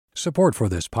Support for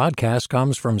this podcast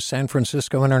comes from San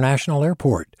Francisco International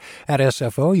Airport. At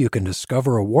SFO, you can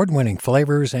discover award-winning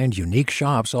flavors and unique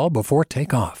shops all before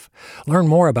takeoff. Learn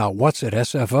more about what's at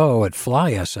SFO at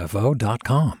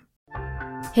flysfo.com.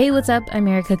 Hey, what's up? I'm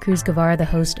Erica Cruz Guevara, the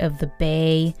host of The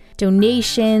Bay.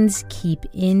 Donations keep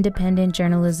independent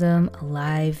journalism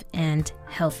alive and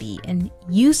healthy. And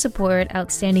you support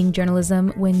outstanding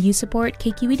journalism when you support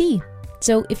KQED.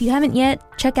 So if you haven't yet,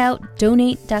 check out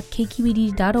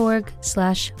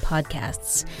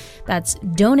donate.kqed.org/podcasts. That's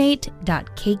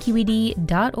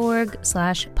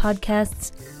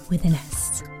donate.kqed.org/podcasts with an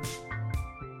S.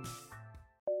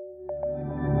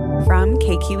 From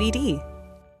KQED.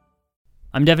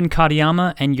 I'm Devin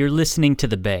Katayama, and you're listening to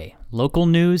The Bay, local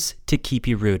news to keep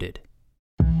you rooted.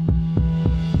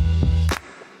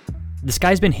 The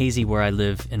sky's been hazy where I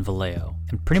live in Vallejo,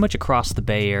 and pretty much across the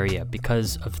Bay Area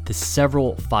because of the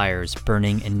several fires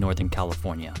burning in Northern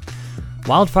California.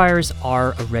 Wildfires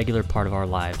are a regular part of our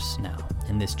lives now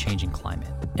in this changing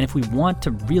climate. And if we want to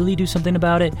really do something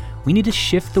about it, we need to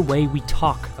shift the way we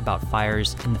talk about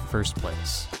fires in the first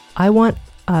place. I want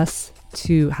us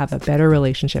to have a better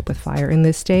relationship with fire in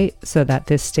this state so that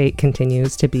this state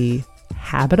continues to be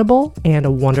habitable and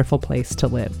a wonderful place to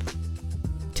live.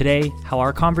 Today, how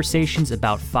our conversations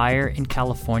about fire in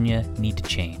California need to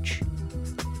change.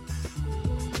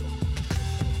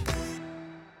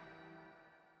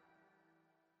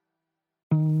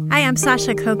 Hi, I'm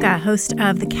Sasha Khokha, host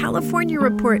of the California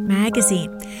Report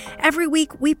magazine. Every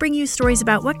week, we bring you stories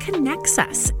about what connects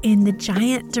us in the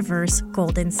giant, diverse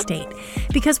Golden State.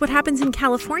 Because what happens in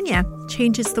California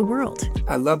changes the world.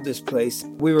 I love this place.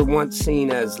 We were once seen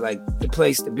as like the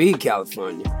place to be,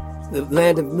 California. The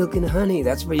land of milk and honey.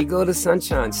 That's where you go to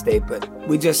Sunshine State, but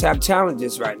we just have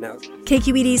challenges right now.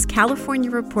 KQED's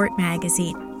California Report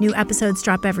magazine. New episodes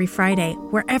drop every Friday,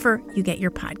 wherever you get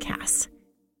your podcasts.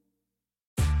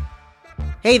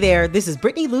 Hey there, this is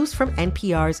Brittany Luce from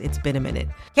NPR's It's Been a Minute.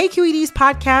 KQED's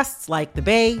podcasts like The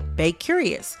Bay, Bay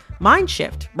Curious,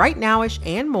 Mindshift, Right Nowish,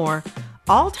 and more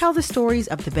all tell the stories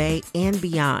of the Bay and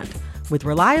beyond with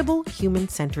reliable,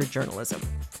 human-centered journalism.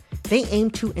 They aim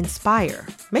to inspire,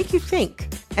 make you think,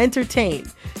 entertain,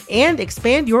 and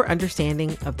expand your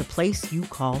understanding of the place you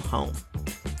call home.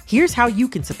 Here's how you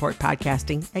can support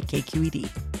podcasting at KQED.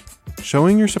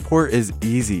 Showing your support is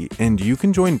easy, and you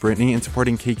can join Brittany in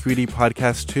supporting KQED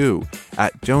Podcast too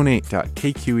at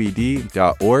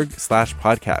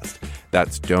donate.kqed.org/podcast.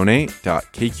 That's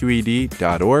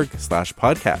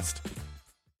donate.kqed.org/podcast.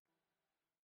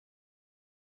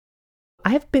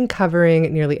 I have been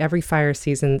covering nearly every fire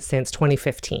season since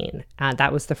 2015.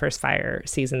 That was the first fire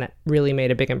season that really made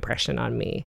a big impression on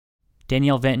me.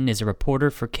 Danielle Venton is a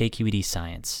reporter for KQED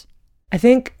Science. I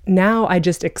think now I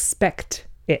just expect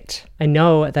it. I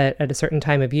know that at a certain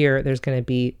time of year, there's going to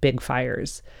be big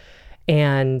fires.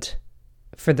 And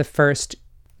for the first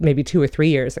maybe 2 or 3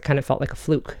 years, it kind of felt like a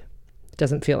fluke. It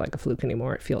doesn't feel like a fluke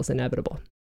anymore. It feels inevitable.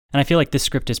 And I feel like this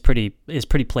script is pretty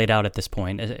played out at this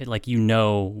point. Like, you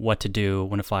know what to do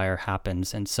when a fire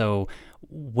happens. And so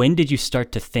when did you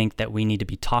start to think that we need to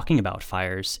be talking about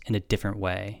fires in a different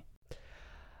way?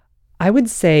 I would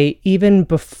say even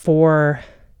before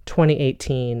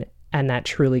 2018 and that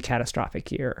truly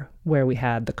catastrophic year where we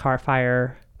had the car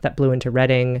fire that blew into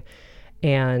Redding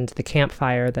and the camp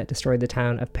fire that destroyed the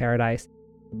town of Paradise.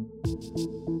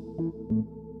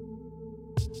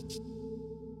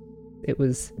 It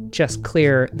was just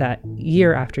clear that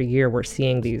year after year, we're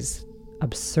seeing these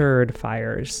absurd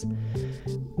fires.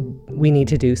 We need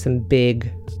to do some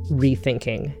big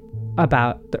rethinking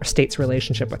about the state's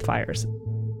relationship with fires.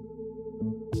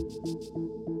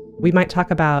 We might talk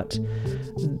about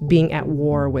being at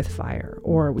war with fire,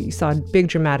 or we saw big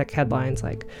dramatic headlines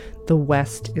like "The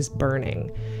West is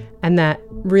burning." And that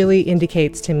really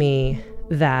indicates to me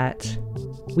that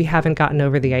we haven't gotten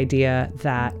over the idea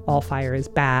that all fire is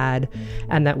bad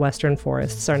and that Western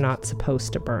forests are not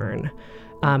supposed to burn.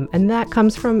 And that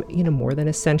comes from, more than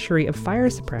a century of fire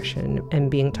suppression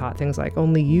and being taught things like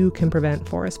only you can prevent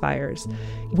forest fires.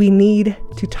 We need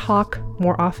to talk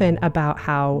more often about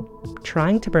how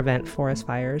trying to prevent forest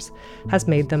fires has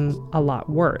made them a lot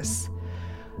worse.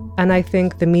 And I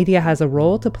think the media has a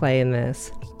role to play in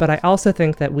this, but I also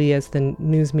think that we as the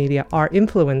news media are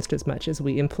influenced as much as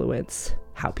we influence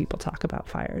how people talk about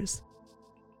fires.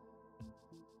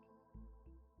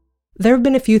 There have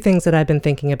been a few things that I've been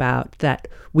thinking about that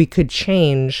we could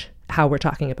change how we're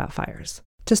talking about fires.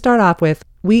 To start off with,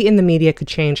 we in the media could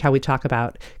change how we talk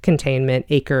about containment,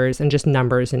 acres, and just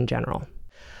numbers in general.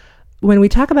 When we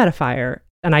talk about a fire,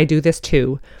 and I do this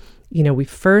too, we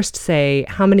first say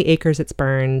how many acres it's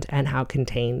burned and how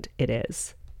contained it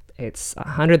is. It's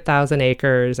 100,000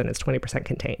 acres and it's 20%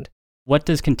 contained. What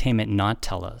does containment not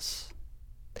tell us?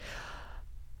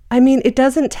 I mean, it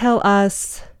doesn't tell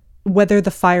us whether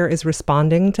the fire is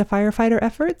responding to firefighter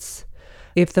efforts.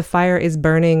 If the fire is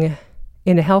burning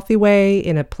in a healthy way,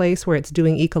 in a place where it's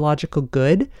doing ecological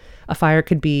good, a fire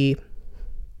could be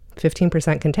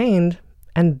 15% contained,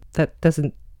 and that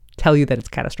doesn't tell you that it's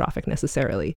catastrophic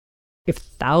necessarily. If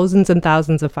thousands and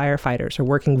thousands of firefighters are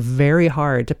working very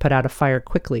hard to put out a fire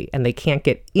quickly and they can't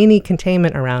get any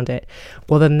containment around it,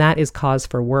 well, then that is cause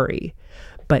for worry.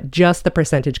 But just the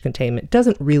percentage containment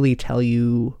doesn't really tell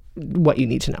you what you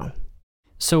need to know.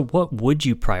 So what would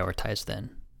you prioritize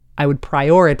then? I would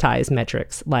prioritize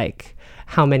metrics like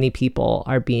how many people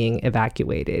are being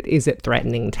evacuated. Is it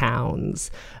threatening towns?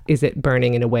 Is it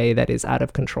burning in a way that is out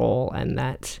of control? And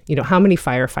that, how many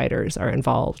firefighters are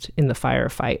involved in the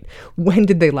firefight? When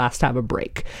did they last have a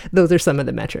break? Those are some of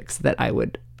the metrics that I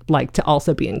would like to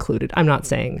also be included. I'm not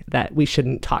saying that we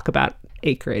shouldn't talk about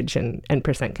acreage and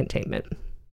percent containment.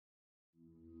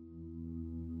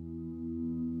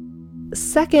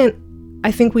 Second,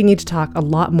 I think we need to talk a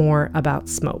lot more about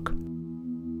smoke.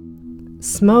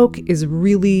 Smoke is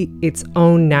really its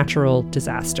own natural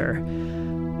disaster.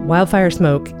 Wildfire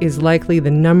smoke is likely the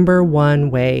number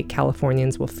one way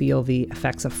Californians will feel the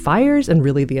effects of fires and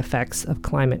really the effects of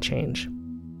climate change.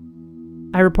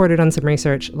 I reported on some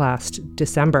research last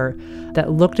December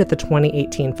that looked at the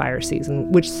 2018 fire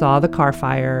season, which saw the Carr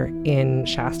Fire in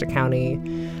Shasta County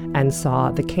and saw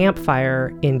the Camp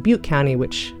Fire in Butte County,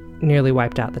 which nearly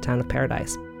wiped out the town of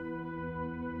Paradise.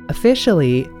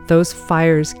 Officially, those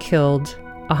fires killed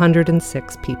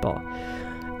 106 people,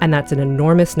 and that's an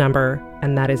enormous number,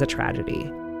 and that is a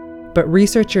tragedy. But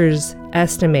researchers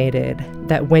estimated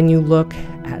that when you look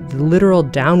at the literal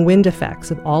downwind effects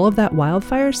of all of that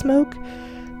wildfire smoke,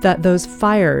 that those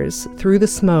fires through the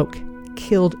smoke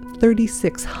killed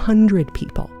 3,600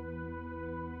 people.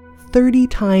 30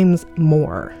 times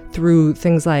more through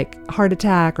things like heart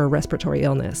attack or respiratory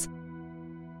illness.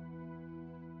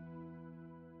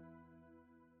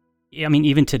 I mean,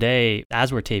 even today,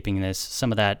 as we're taping this,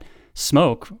 some of that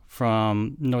smoke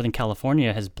from Northern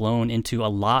California has blown into a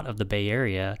lot of the Bay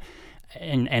Area.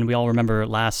 And we all remember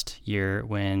last year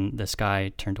when the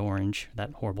sky turned orange,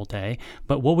 that horrible day.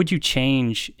 But what would you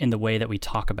change in the way that we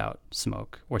talk about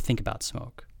smoke or think about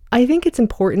smoke? I think it's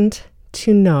important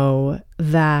to know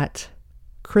that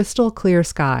crystal clear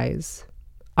skies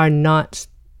are not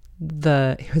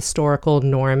the historical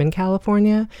norm in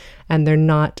California, and they're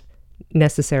not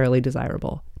necessarily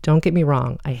desirable. Don't get me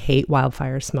wrong. I hate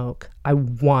wildfire smoke. I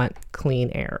want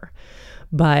clean air.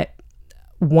 But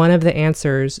one of the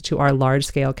answers to our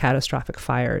large-scale catastrophic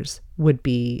fires would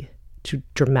be to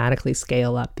dramatically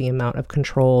scale up the amount of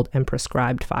controlled and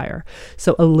prescribed fire.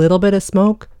 So a little bit of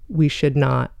smoke we should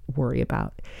not worry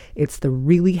about. It's the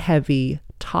really heavy,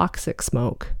 toxic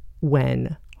smoke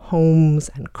when homes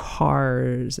and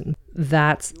cars, and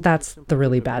that's the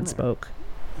really bad smoke.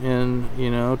 And,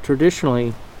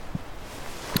 traditionally,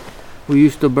 we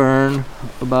used to burn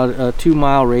about a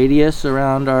 2-mile radius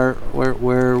around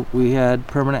where we had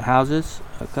permanent houses.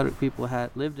 People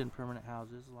had lived in permanent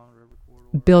houses along the river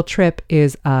corridor. Bill Tripp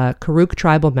is a Karuk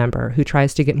tribal member who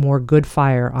tries to get more good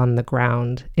fire on the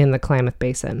ground in the Klamath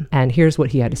Basin. And here's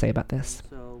what he had to say about this.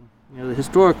 So, the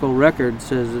historical record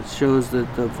shows that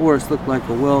the forest looked like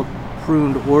a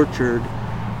well-pruned orchard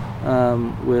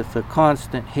with a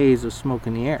constant haze of smoke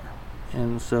in the air.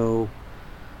 And so,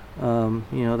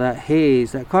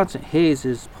 that constant haze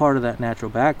is part of that natural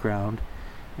background,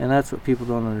 and that's what people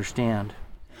don't understand.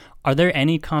 Are there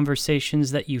any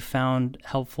conversations that you found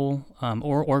helpful,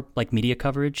 or like media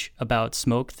coverage about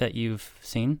smoke that you've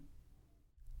seen?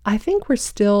 I think we're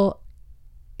still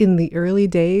in the early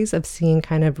days of seeing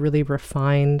kind of really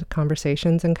refined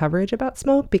conversations and coverage about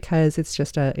smoke, because it's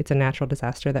a natural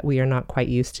disaster that we are not quite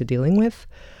used to dealing with,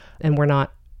 and we're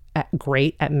not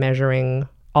great at measuring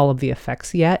all of the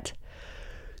effects yet.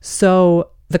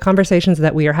 So the conversations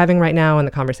that we are having right now and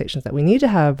the conversations that we need to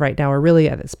have right now are really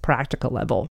at this practical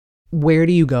level. Where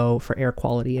do you go for air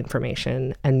quality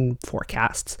information and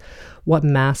forecasts? What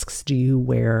masks do you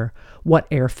wear? What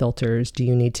air filters do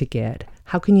you need to get?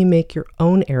 How can you make your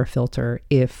own air filter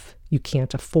if you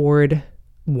can't afford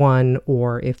one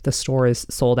or if the store is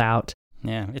sold out?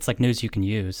 Yeah, it's like news you can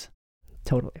use.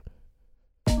 Totally.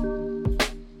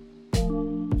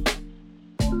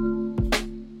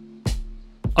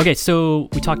 Okay, so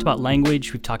we talked about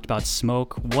language, we've talked about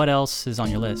smoke. What else is on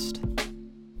your list?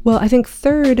 Well, I think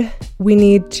third, we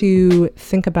need to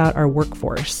think about our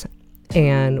workforce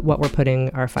and what we're putting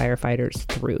our firefighters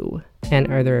through.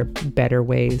 And are there better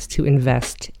ways to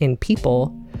invest in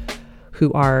people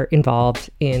who are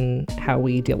involved in how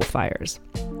we deal with fires.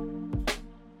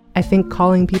 I think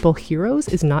calling people heroes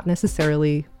is not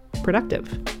necessarily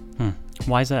productive.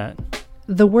 Why is that?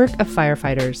 The work of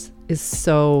firefighters is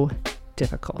so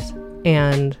difficult.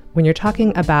 And when you're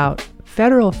talking about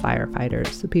federal firefighters,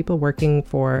 so people working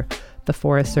for the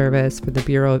Forest Service, for the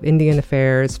Bureau of Indian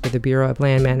Affairs, for the Bureau of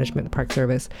Land Management, the Park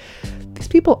Service, these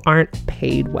people aren't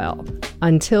paid well.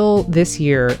 Until this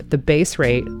year, the base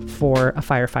rate for a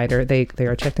firefighter, they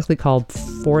are technically called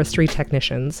forestry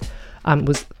technicians,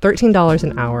 was $13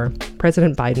 an hour.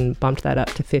 President Biden bumped that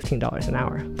up to $15 an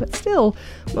hour. But still,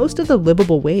 most of the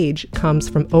livable wage comes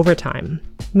from overtime,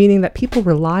 meaning that people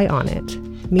rely on it,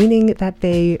 meaning that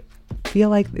they feel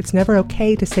like it's never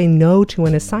okay to say no to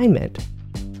an assignment.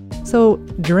 So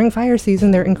during fire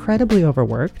season, they're incredibly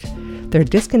overworked. They're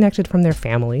disconnected from their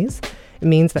families. It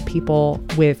means that people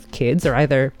with kids are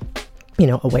either,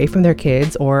 away from their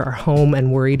kids or are home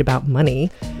and worried about money,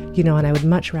 and I would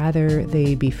much rather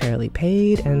they be fairly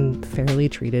paid and fairly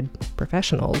treated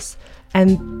professionals.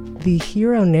 And the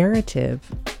hero narrative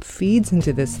feeds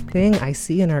into this thing I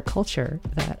see in our culture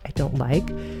that I don't like.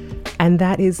 And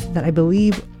that is that I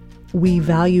believe we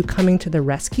value coming to the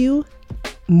rescue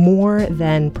more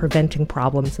than preventing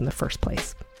problems in the first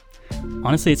place.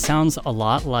 Honestly, it sounds a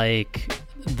lot like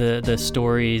the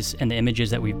stories and the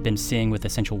images that we've been seeing with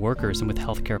essential workers and with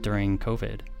healthcare during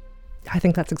COVID. I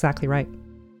think that's exactly right.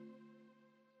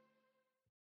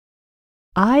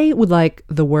 I would like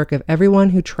the work of everyone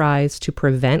who tries to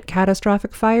prevent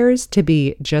catastrophic fires to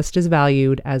be just as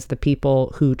valued as the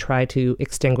people who try to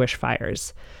extinguish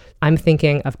fires. I'm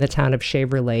thinking of the town of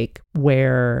Shaver Lake,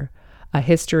 where a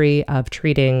history of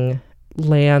treating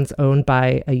lands owned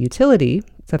by a utility,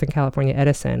 Southern California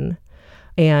Edison,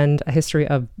 and a history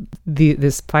of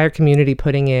this fire community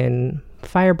putting in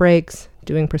fire breaks,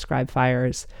 doing prescribed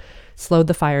fires, slowed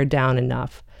the fire down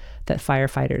enough that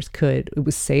firefighters it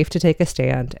was safe to take a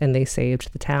stand, and they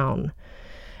saved the town.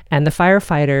 And the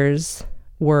firefighters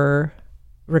were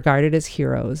regarded as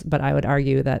heroes, but I would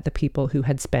argue that the people who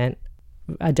had spent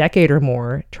a decade or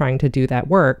more trying to do that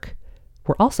work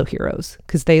were also heroes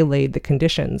because they laid the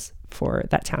conditions for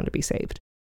that town to be saved.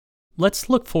 Let's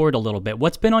look forward a little bit.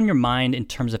 What's been on your mind in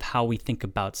terms of how we think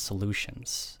about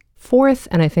solutions? Fourth,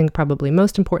 and I think probably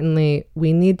most importantly,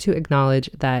 we need to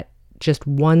acknowledge that just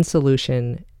one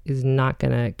solution is not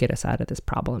going to get us out of this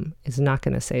problem, is not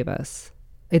going to save us.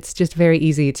 It's just very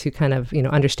easy to kind of,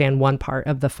 understand one part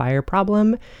of the fire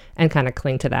problem and kind of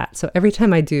cling to that. So every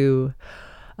time I do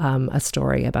a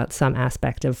story about some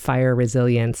aspect of fire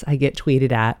resilience, I get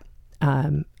tweeted at,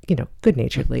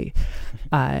 good-naturedly.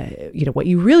 What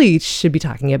you really should be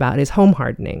talking about is home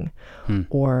hardening.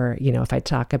 Or, if I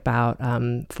talk about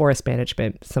forest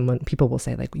management, people will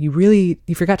say, like,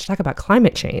 you forgot to talk about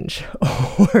climate change.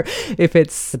 Or if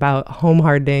it's about home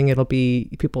hardening,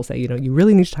 people say, you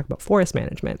really need to talk about forest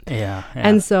management. Yeah.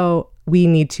 And so we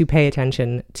need to pay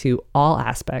attention to all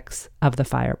aspects of the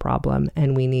fire problem,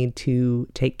 and we need to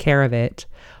take care of it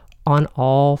on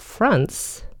all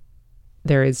fronts.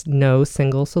 There is no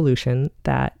single solution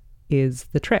that is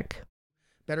the trick.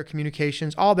 Better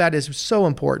communications, all that is so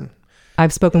important.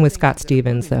 I've spoken with Scott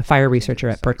Stevens, the fire researcher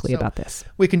at Berkeley, about this.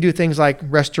 We can do things like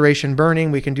restoration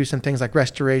burning. We can do some things like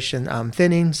restoration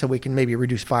thinning, so we can maybe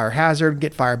reduce fire hazard,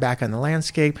 get fire back on the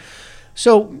landscape.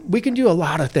 So we can do a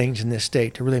lot of things in this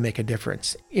state to really make a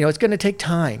difference. It's going to take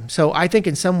time. So I think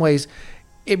in some ways,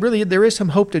 there is some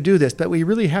hope to do this, but we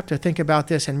really have to think about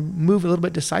this and move a little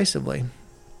bit decisively.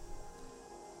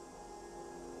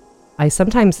 I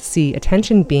sometimes see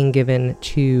attention being given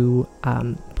to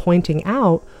pointing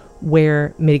out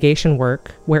where mitigation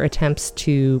work, where attempts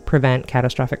to prevent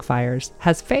catastrophic fires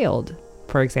has failed.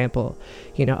 For example,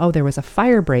 there was a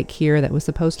fire break here that was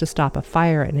supposed to stop a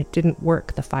fire and it didn't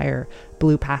work. The fire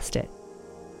blew past it.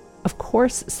 Of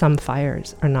course, some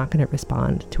fires are not going to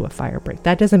respond to a fire break.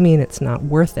 That doesn't mean it's not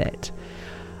worth it.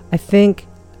 I think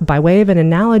by way of an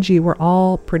analogy, we're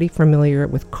all pretty familiar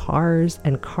with cars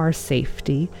and car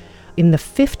safety. In the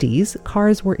 50s,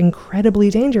 cars were incredibly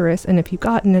dangerous, and if you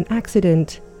got in an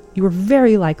accident, you were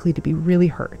very likely to be really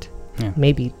hurt,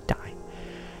 maybe die.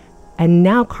 And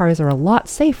now cars are a lot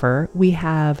safer. We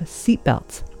have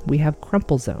seatbelts, we have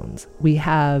crumple zones, we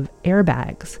have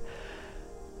airbags.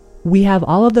 We have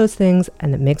all of those things,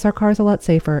 and it makes our cars a lot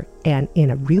safer. And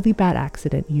in a really bad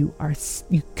accident, you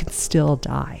can still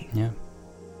die. Yeah.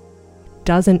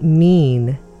 Doesn't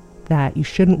mean that you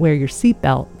shouldn't wear your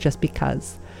seatbelt just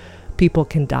because people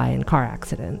can die in car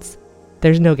accidents.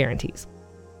 There's no guarantees.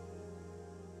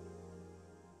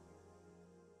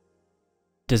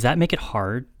 Does that make it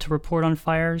hard to report on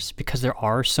fires because there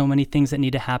are so many things that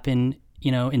need to happen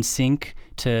in sync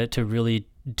to really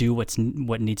do what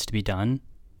needs to be done?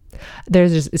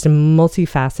 It's a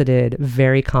multifaceted,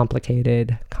 very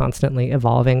complicated, constantly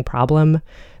evolving problem.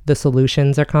 The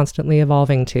solutions are constantly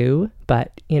evolving too,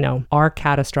 but our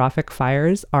catastrophic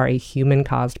fires are a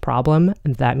human-caused problem,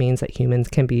 and that means that humans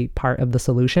can be part of the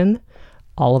solution.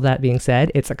 All of that being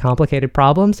said, it's a complicated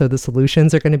problem, so the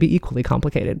solutions are going to be equally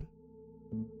complicated.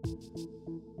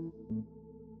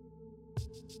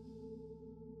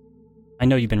 I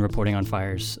know you've been reporting on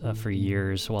fires for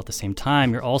years, while at the same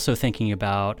time, you're also thinking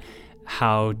about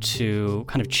how to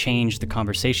kind of change the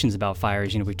conversations about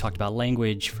fires. We've talked about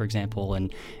language, for example,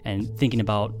 and thinking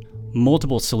about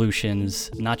multiple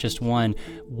solutions, not just one.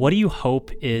 What do you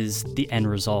hope is the end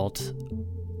result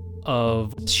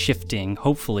of shifting,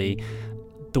 hopefully,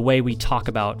 the way we talk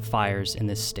about fires in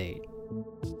this state?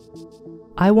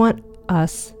 I want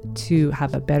us to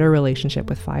have a better relationship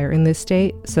with fire in this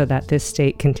state so that this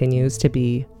state continues to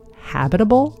be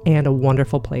habitable and a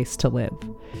wonderful place to live.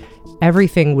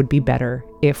 Everything would be better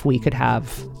if we could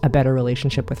have a better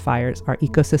relationship with fires. Our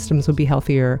ecosystems would be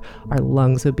healthier, our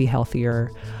lungs would be healthier,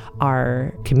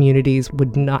 our communities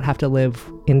would not have to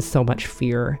live in so much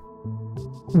fear.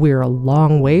 We're a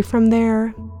long way from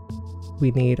there.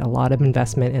 We need a lot of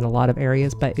investment in a lot of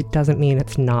areas, but it doesn't mean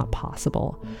it's not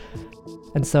possible.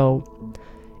 And so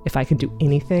if I could do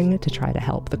anything to try to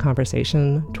help the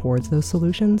conversation towards those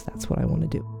solutions, that's what I want to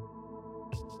do.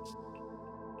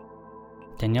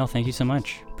 Danielle, thank you so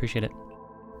much. Appreciate it.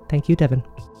 Thank you, Devin.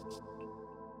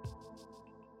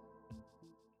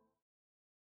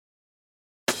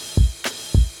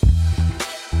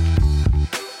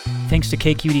 Thanks to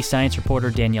KQED science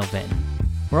reporter Danielle Vinton.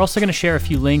 We're also going to share a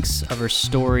few links of her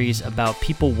stories about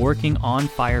people working on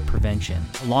fire prevention,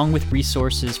 along with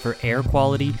resources for air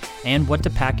quality and what to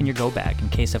pack in your go bag in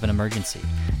case of an emergency.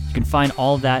 You can find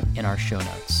all of that in our show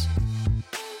notes.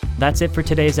 That's it for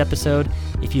today's episode.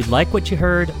 If you like what you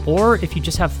heard, or if you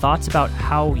just have thoughts about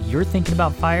how you're thinking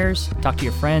about fires, talk to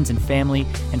your friends and family,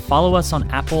 and follow us on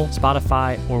Apple,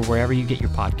 Spotify, or wherever you get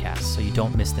your podcasts so you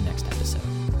don't miss the next episode.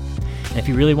 And if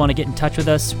you really want to get in touch with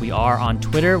us, we are on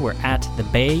Twitter. We're at The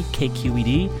Bay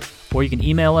KQED, or you can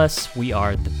email us. We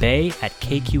are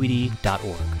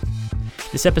thebay@kqed.org.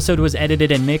 This episode was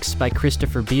edited and mixed by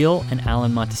Christopher Beal and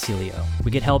Alan Montecillo.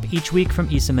 We get help each week from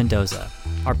Isa Mendoza.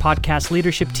 Our podcast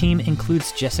leadership team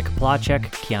includes Jessica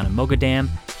Plachek, Kiana Mogadam,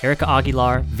 Erica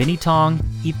Aguilar, Vinnie Tong,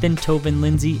 Ethan Tobin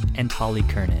Lindsay, and Tali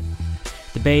Kernan.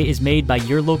 The Bay is made by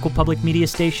your local public media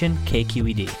station,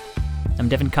 KQED. I'm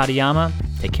Devin Katayama.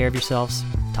 Take care of yourselves.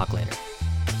 Talk later.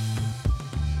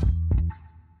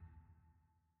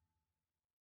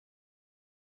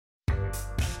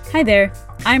 Hi there,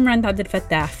 I'm Rand Abdel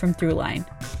Fattah from Throughline.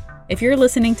 If you're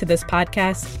listening to this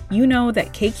podcast, you know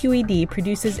that KQED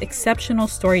produces exceptional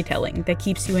storytelling that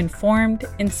keeps you informed,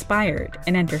 inspired,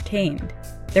 and entertained.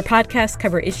 Their podcasts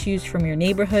cover issues from your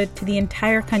neighborhood to the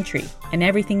entire country and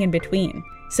everything in between.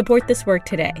 Support this work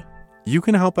today. You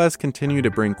can help us continue to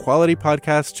bring quality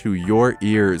podcasts to your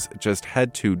ears. Just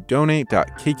head to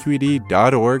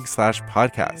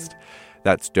donate.kqed.org/podcast.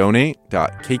 That's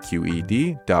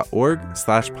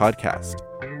donate.kqed.org/podcast.